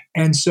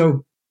 And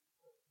so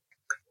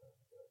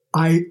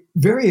I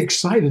very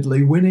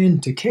excitedly went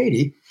in to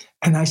Katie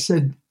and I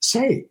said,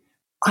 "Say,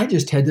 I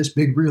just had this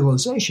big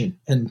realization,"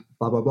 and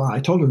blah, blah, blah. I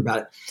told her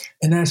about it.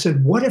 And then I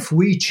said, what if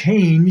we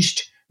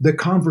changed the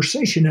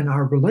conversation in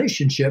our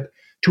relationship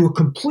to a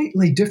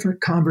completely different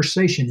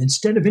conversation?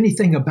 Instead of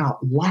anything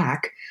about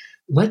lack,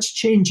 let's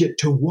change it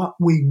to what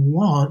we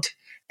want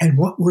and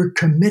what we're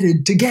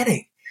committed to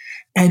getting.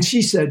 And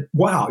she said,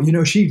 wow,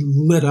 she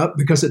lit up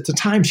because at the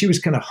time she was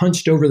kind of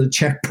hunched over the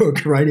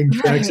checkbook, writing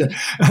checks and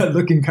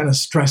looking kind of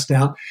stressed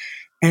out.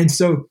 And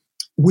so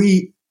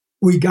we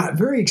got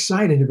very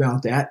excited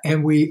about that,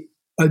 and we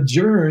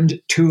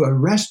adjourned to a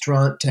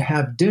restaurant to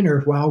have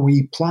dinner while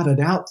we plotted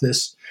out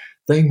this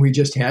thing we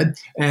just had.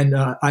 And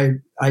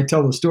I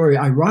tell the story.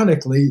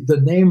 Ironically,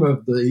 the name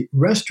of the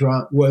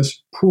restaurant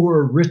was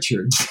Poor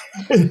Richard's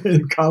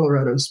in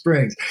Colorado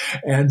Springs.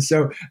 And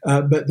so,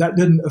 but that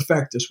didn't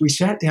affect us. We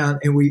sat down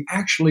and we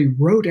actually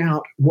wrote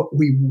out what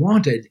we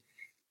wanted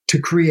to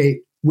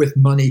create with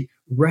money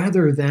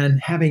rather than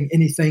having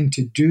anything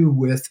to do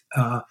with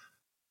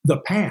the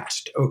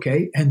past.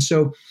 Okay. And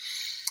so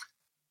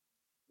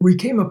we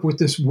came up with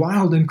this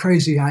wild and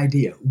crazy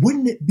idea.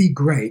 Wouldn't it be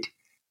great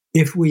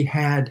if we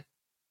had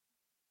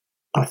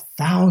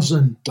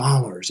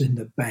 $1,000 in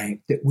the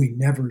bank that we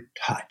never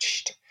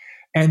touched?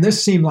 And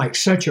this seemed like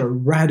such a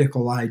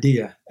radical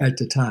idea at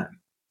the time.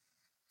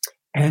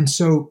 And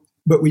so,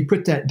 but we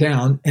put that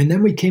down, and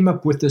then we came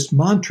up with this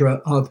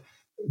mantra of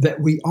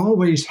that we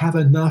always have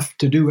enough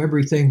to do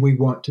everything we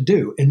want to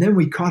do. And then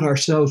we caught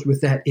ourselves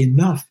with that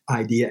enough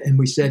idea, and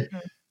we said,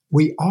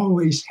 we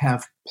always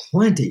have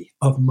plenty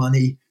of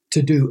money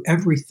to do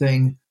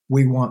everything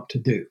we want to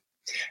do.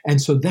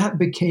 And so that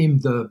became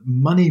the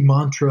money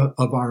mantra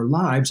of our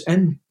lives,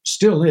 and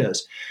still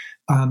is.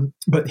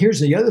 But here's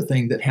the other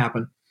thing that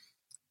happened.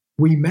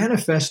 We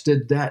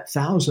manifested that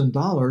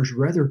 $1,000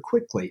 rather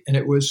quickly, and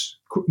it was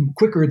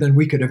quicker than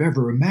we could have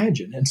ever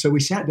imagined. And so we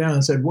sat down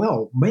and said,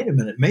 well, wait a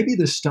minute, maybe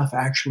this stuff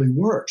actually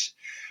works.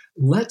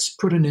 Let's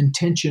put an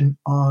intention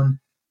on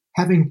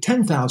having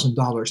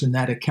 $10,000 in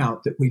that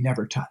account that we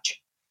never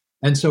touch.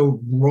 And so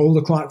roll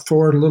the clock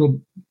forward a little,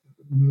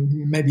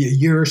 maybe a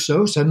year or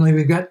so, suddenly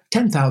we've got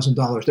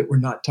 $10,000 that we're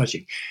not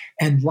touching.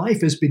 And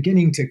life is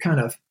beginning to kind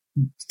of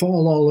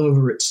fall all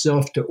over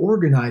itself to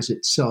organize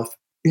itself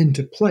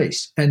into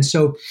place. And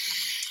so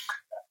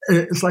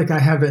it's like I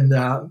have in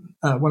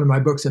one of my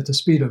books, At the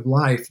Speed of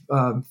Life,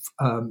 a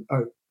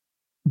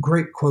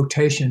great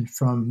quotation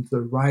from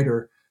the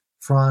writer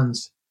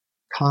Franz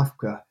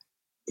Kafka.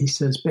 He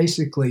says,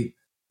 basically,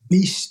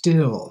 be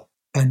still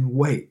and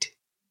wait.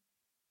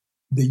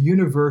 The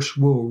universe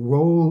will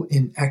roll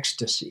in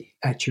ecstasy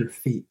at your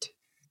feet.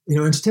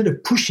 Instead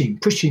of pushing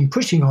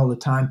all the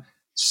time,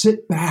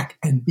 sit back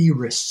and be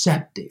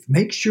receptive.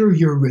 Make sure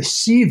your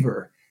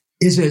receiver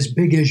is as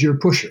big as your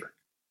pusher.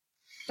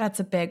 That's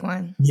a big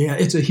one. Yeah,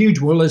 it's a huge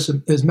one. As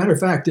a matter of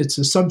fact, it's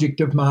the subject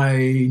of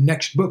my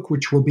next book,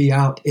 which will be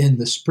out in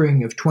the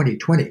spring of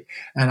 2020.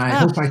 And I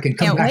hope I can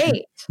come back.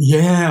 Wait.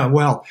 Yeah,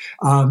 well,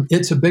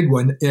 it's a big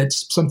one.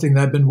 It's something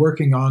that I've been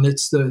working on.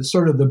 It's the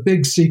sort of the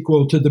big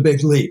sequel to The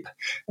Big Leap.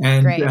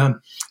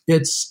 And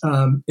it's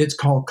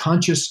called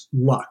Conscious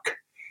Luck.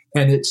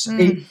 And it's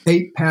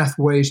eight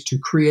pathways to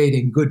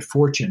creating good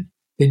fortune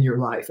in your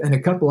life. And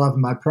a couple of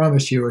them, I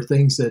promise you, are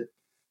things that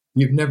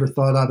you've never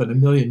thought of in a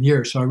million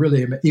years. So I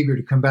really am eager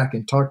to come back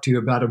and talk to you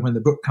about it when the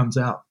book comes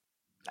out.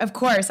 Of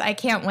course, I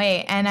can't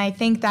wait. And I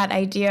think that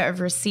idea of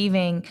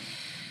receiving,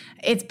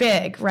 it's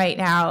big right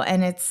now.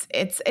 And it's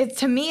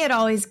to me, it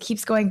always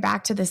keeps going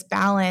back to this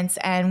balance.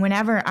 And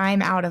whenever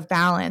I'm out of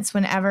balance,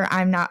 whenever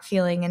I'm not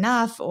feeling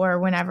enough, or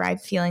whenever I'm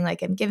feeling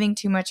like I'm giving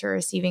too much or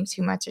receiving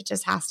too much, it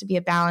just has to be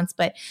a balance.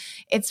 But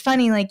it's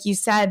funny, like you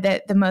said,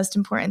 that the most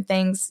important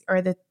things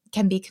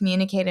can be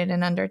communicated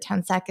in under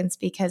 10 seconds,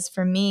 because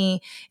for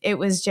me, it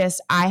was just,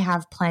 I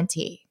have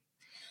plenty.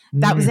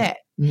 That was it.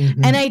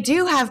 Mm-hmm. And I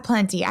do have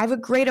plenty. I have a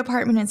great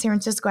apartment in San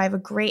Francisco. I have a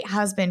great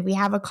husband. We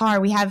have a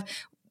car. We have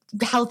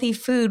healthy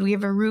food. We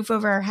have a roof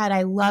over our head.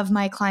 I love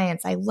my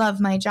clients. I love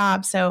my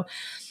job. So,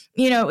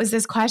 it was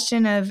this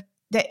question of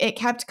that it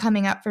kept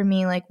coming up for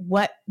me, like,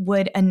 what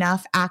would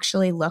enough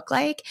actually look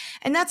like?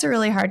 And that's a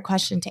really hard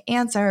question to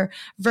answer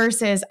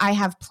versus I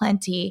have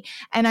plenty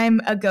and I'm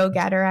a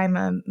go-getter. I'm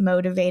a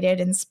motivated,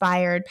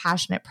 inspired,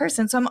 passionate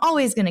person. So I'm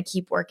always going to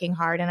keep working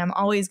hard and I'm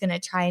always going to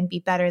try and be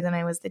better than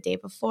I was the day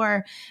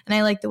before. And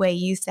I like the way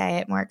you say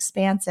it, more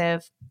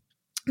expansive,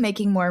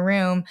 making more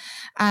room.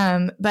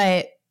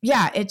 But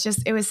yeah,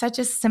 it was such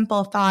a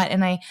simple thought.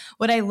 And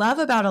what I love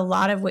about a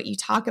lot of what you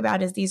talk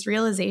about is these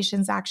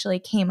realizations actually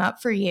came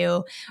up for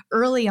you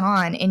early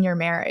on in your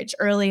marriage,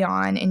 early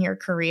on in your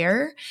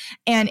career.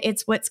 And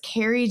it's what's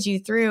carried you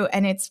through.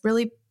 And it's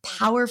really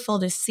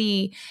powerful to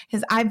see,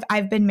 because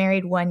I've been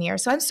married 1 year.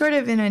 So I'm sort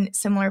of in a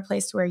similar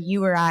place to where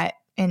you were at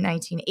in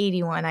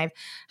 1981. I've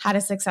had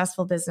a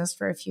successful business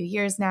for a few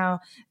years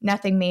now.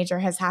 Nothing major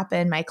has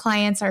happened. My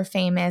clients are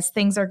famous.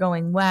 Things are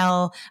going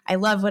well. I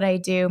love what I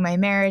do. My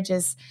marriage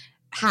is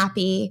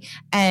happy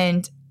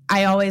and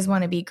I always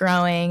want to be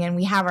growing, and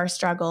we have our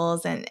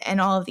struggles and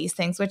all of these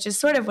things, which is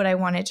sort of what I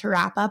wanted to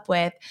wrap up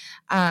with.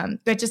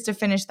 But just to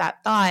finish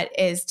that thought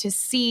is to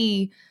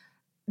see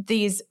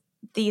these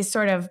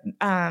sort of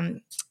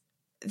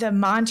the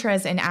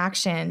mantras in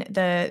action,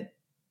 the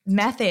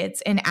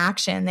methods in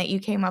action that you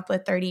came up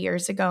with 30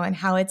 years ago and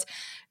how it's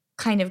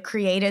kind of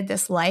created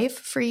this life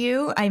for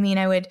you. I mean,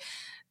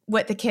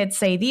 what the kids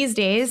say these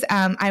days,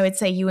 I would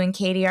say you and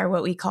Katie are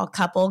what we call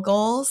couple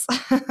goals.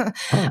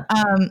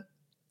 Oh,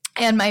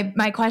 And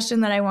my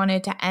question that I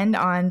wanted to end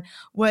on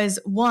was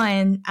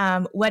one,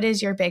 what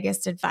is your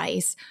biggest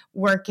advice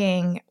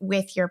working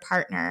with your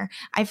partner?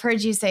 I've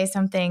heard you say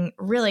something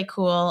really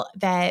cool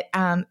that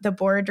the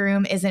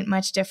boardroom isn't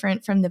much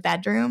different from the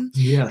bedroom.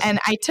 yes. And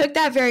I took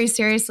that very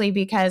seriously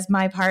because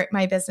my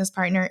business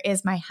partner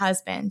is my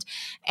husband.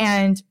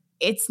 And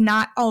it's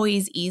not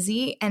always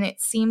easy. And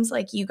it seems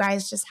like you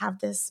guys just have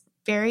this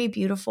very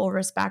beautiful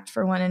respect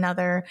for one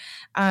another.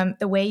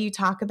 The way you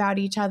talk about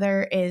each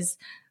other is,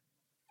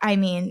 I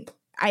mean,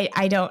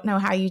 I don't know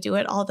how you do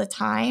it all the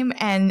time.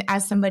 And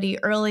as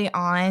somebody early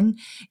on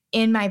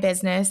in my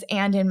business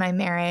and in my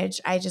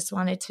marriage, I just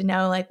wanted to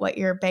know like what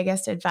your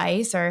biggest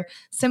advice or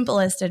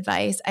simplest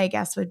advice, I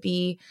guess, would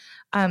be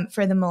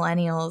for the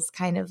millennials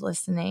kind of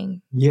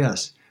listening.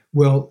 Yes.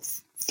 Well,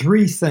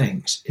 three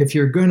things. If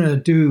you're going to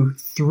do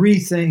three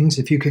things,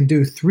 if you can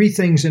do three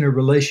things in a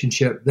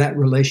relationship, that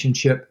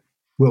relationship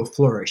will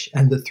flourish.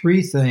 And the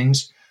three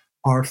things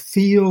are: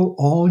 feel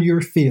all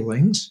your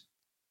feelings,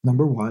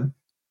 number one;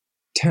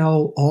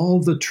 tell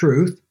all the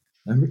truth,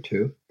 number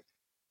two;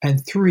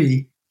 and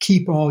three,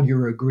 keep all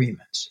your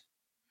agreements.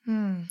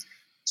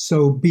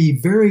 So be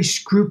very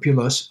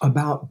scrupulous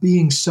about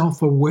being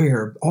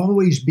self-aware.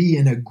 Always be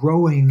in a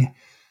growing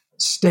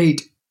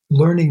state,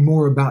 learning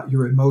more about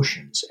your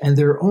emotions. And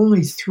there are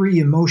only three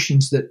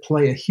emotions that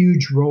play a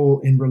huge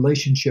role in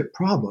relationship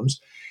problems,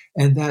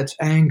 and that's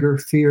anger,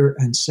 fear,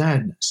 and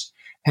sadness.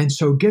 And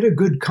so get a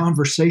good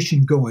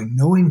conversation going,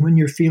 knowing when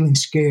you're feeling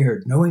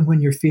scared, knowing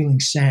when you're feeling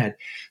sad.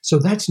 So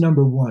that's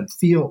number one,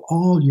 feel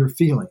all your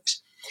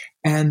feelings.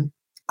 And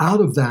out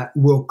of that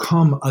will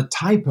come a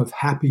type of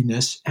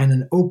happiness and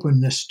an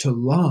openness to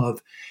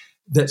love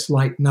that's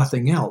like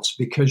nothing else,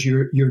 because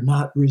you're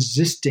not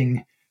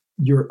resisting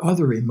your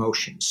other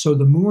emotions. So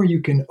the more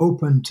you can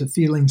open to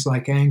feelings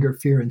like anger,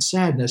 fear, and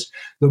sadness,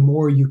 the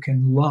more you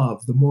can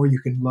love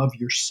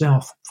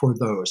yourself for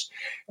those.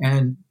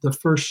 And the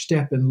first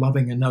step in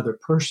loving another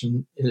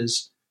person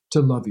is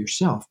to love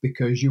yourself,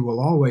 because you will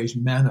always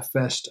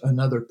manifest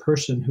another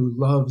person who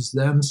loves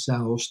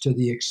themselves to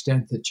the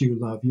extent that you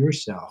love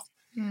yourself.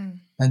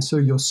 And so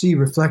you'll see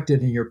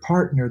reflected in your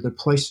partner the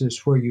places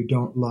where you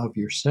don't love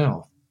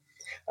yourself.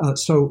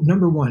 So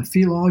number one,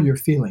 feel all your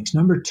feelings.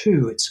 Number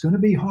two, it's going to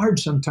be hard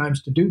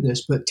sometimes to do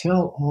this, but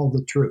tell all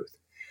the truth.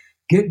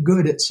 Get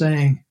good at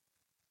saying,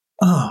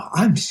 "Oh,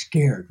 I'm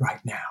scared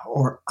right now,"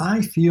 or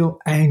 "I feel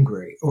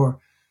angry," or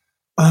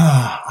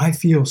 "I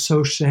feel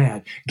so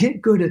sad."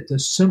 Get good at the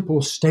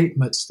simple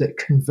statements that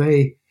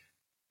convey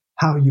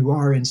how you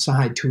are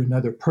inside to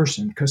another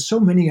person, because so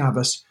many of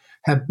us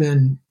have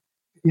been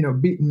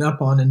beaten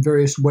up on in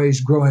various ways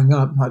growing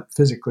up, not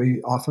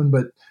physically often,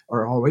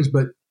 or always,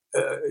 but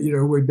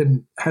we've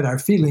had our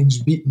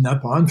feelings beaten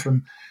up on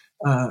from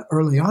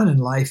early on in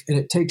life, and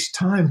it takes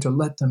time to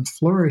let them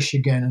flourish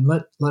again and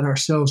let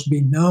ourselves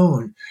be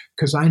known.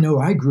 Because I know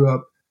I grew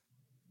up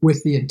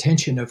with the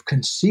intention of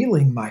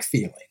concealing my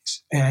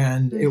feelings,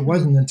 and it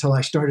wasn't until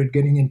I started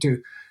getting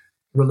into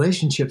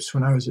relationships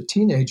when I was a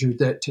teenager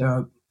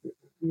that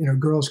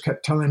girls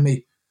kept telling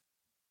me,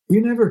 you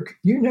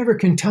never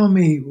can tell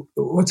me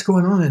what's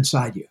going on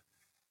inside you.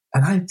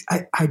 And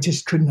I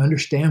just couldn't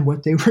understand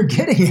what they were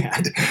getting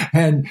at.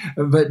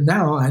 But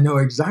now I know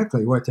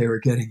exactly what they were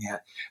getting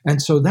at.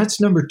 And so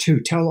that's number two,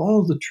 tell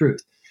all the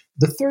truth.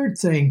 The third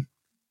thing,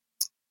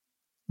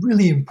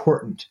 really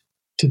important,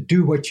 to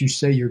do what you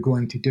say you're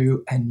going to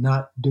do and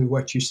not do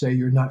what you say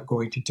you're not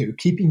going to do,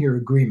 keeping your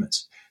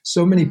agreements.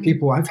 So many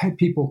people, I've had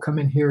people come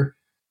in here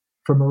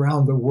from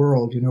around the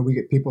world. We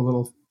get people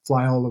that'll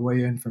fly all the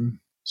way in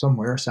from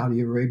somewhere, Saudi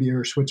Arabia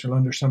or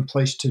Switzerland or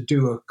someplace, to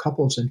do a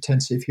couples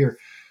intensive here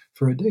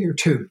for a day or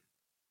two.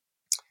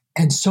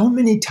 And so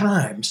many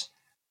times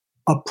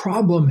a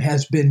problem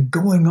has been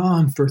going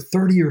on for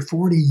 30 or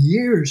 40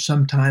 years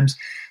sometimes.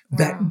 Wow.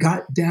 That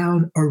got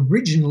down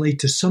originally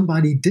to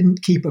somebody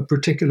didn't keep a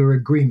particular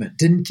agreement,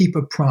 didn't keep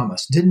a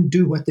promise, didn't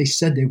do what they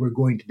said they were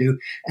going to do,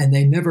 and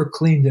they never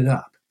cleaned it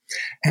up.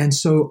 And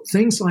so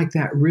things like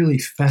that really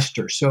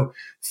fester. So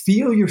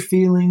feel your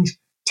feelings,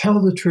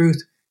 tell the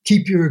truth,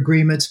 keep your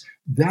agreements.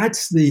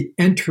 That's the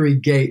entry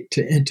gate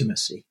to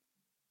intimacy.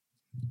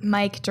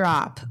 Mic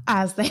drop,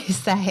 as they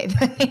say.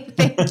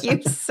 Thank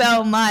you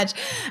so much.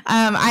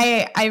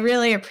 I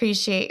really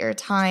appreciate your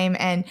time.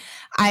 And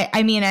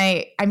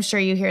I'm sure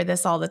you hear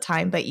this all the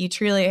time, but you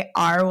truly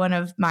are one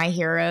of my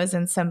heroes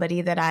and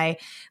somebody that I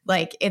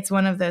like. It's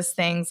one of those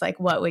things like,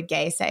 what would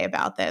Gay say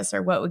about this?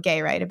 Or what would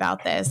Gay write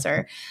about this?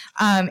 Or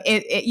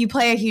you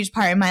play a huge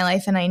part in my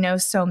life, and I know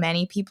so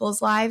many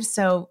people's lives.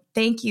 So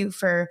thank you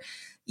for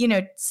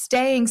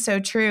staying so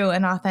true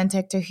and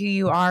authentic to who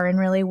you are and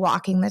really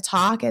walking the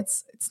talk.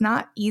 It's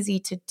not easy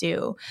to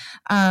do.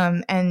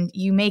 And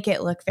you make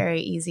it look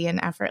very easy and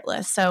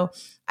effortless. So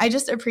I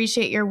just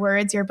appreciate your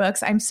words, your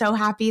books. I'm so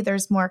happy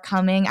there's more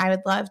coming. I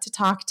would love to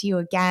talk to you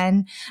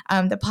again.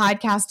 The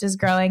podcast is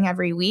growing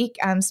every week.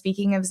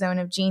 Speaking of Zone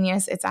of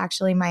Genius, it's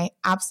actually my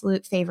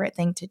absolute favorite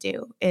thing to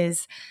do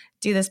is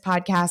do this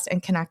podcast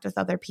and connect with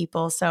other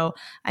people. So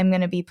I'm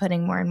going to be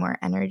putting more and more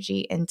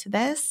energy into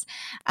this.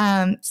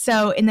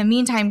 So in the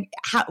meantime,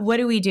 what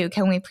do we do?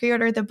 Can we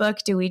pre-order the book?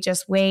 Do we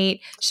just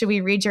wait? Should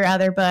we read your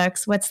other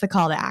books? What's the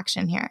call to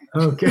action here?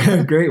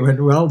 Okay, great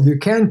one. Well, you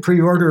can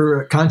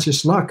pre-order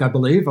Conscious Luck, I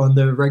believe, on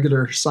the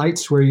regular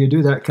sites where you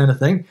do that kind of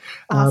thing.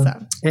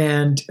 Awesome.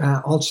 And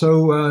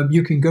also,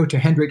 you can go to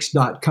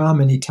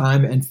Hendricks.com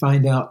anytime and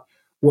find out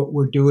what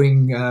we're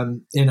doing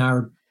in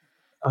our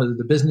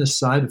the business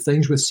side of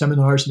things with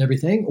seminars and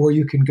everything. Or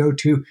you can go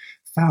to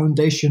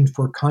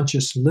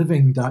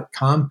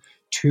foundationforconsciousliving.com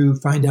to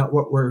find out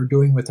what we're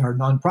doing with our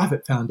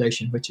nonprofit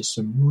foundation, which is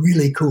some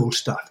really cool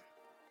stuff.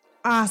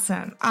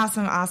 Awesome.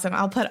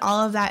 I'll put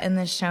all of that in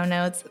the show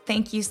notes.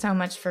 Thank you so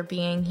much for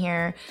being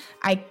here.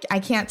 I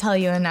can't tell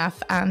you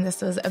enough.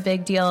 This was a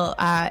big deal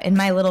in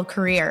my little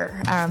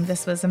career.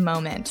 This was a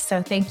moment.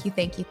 So thank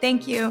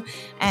you.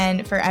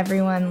 And for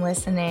everyone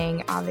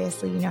listening,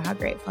 obviously, you know how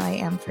grateful I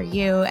am for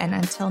you. And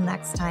until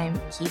next time,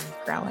 keep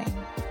growing.